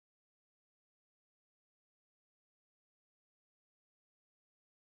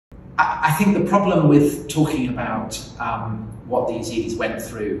I think the problem with talking about what the Yazidis went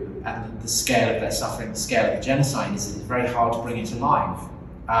through and the scale of their suffering, the scale of the genocide, is it's very hard to bring it alive.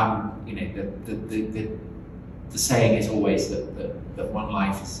 You know, the saying is always that one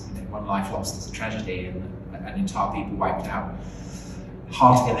life is, you know, one life lost is a tragedy, and an entire people wiped out.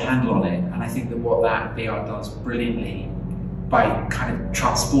 Hard to get a handle on it, and I think that what that VR does brilliantly, by kind of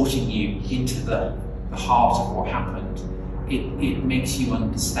transporting you into the heart of what happened, it makes you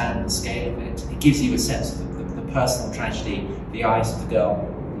understand the scale of it. It gives you a sense of the personal tragedy, the eyes of the girl,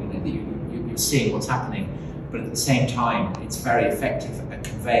 you know, that you're seeing what's happening, but at the same time, it's very effective at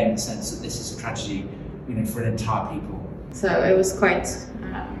conveying the sense that this is a tragedy, you know, for an entire people. So it was quite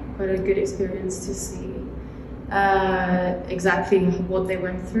a good experience to see exactly what they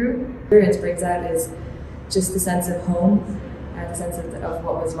went through. Experience brings out is just the sense of home, and the sense of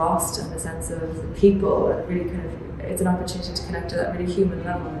what was lost, and the sense of the people, and really kind of, it's an opportunity to connect to that really human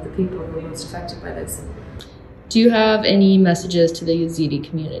level with the people who are most affected by this. Do you have any messages to the Yazidi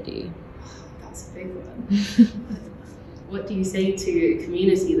community? That's a big one. What do you say to a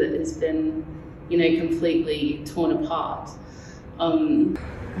community that has been, you know, completely torn apart? Oh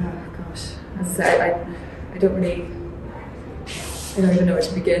gosh, as I say, I don't even know where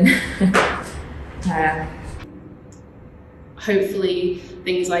to begin. Hopefully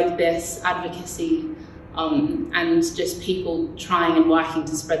things like this, advocacy, and just people trying and working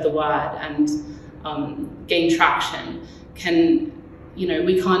to spread the word and gain traction can, you know,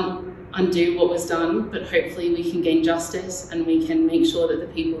 we can't undo what was done, but hopefully we can gain justice, and we can make sure that the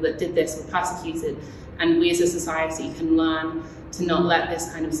people that did this were persecuted, and we as a society can learn to not let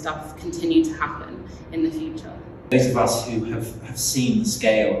this kind of stuff continue to happen in the future. Those of us who have seen the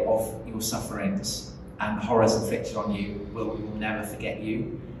scale of your sufferings and the horrors inflicted on you will never forget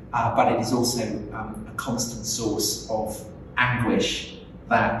you. But it is also a constant source of anguish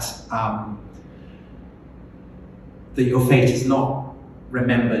that your fate is not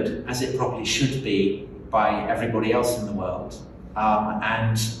remembered as it probably should be by everybody else in the world.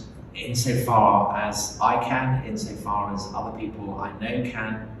 And insofar as I can, insofar as other people I know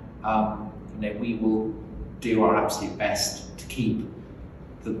can, you know, we will do our absolute best to keep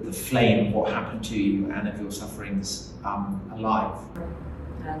the flame of what happened to you and of your sufferings alive.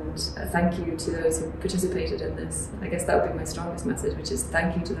 And thank you to those who participated in this. I guess that would be my strongest message, which is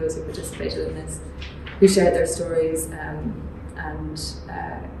thank you to those who participated in this, who shared their stories, and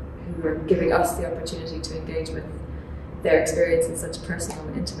who are giving us the opportunity to engage with their experience in such a personal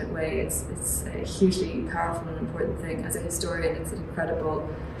and intimate way. It's a hugely powerful and important thing. As a historian, it's an incredible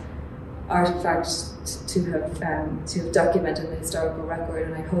artifact to have documented the historical record,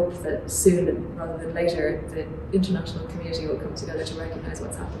 and I hope that soon rather than later the international community will come together to recognise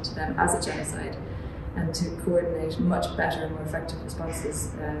what's happened to them as a genocide, and to coordinate much better and more effective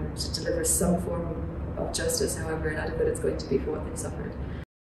responses to deliver some form of justice, however inadequate it's going to be for what they've suffered.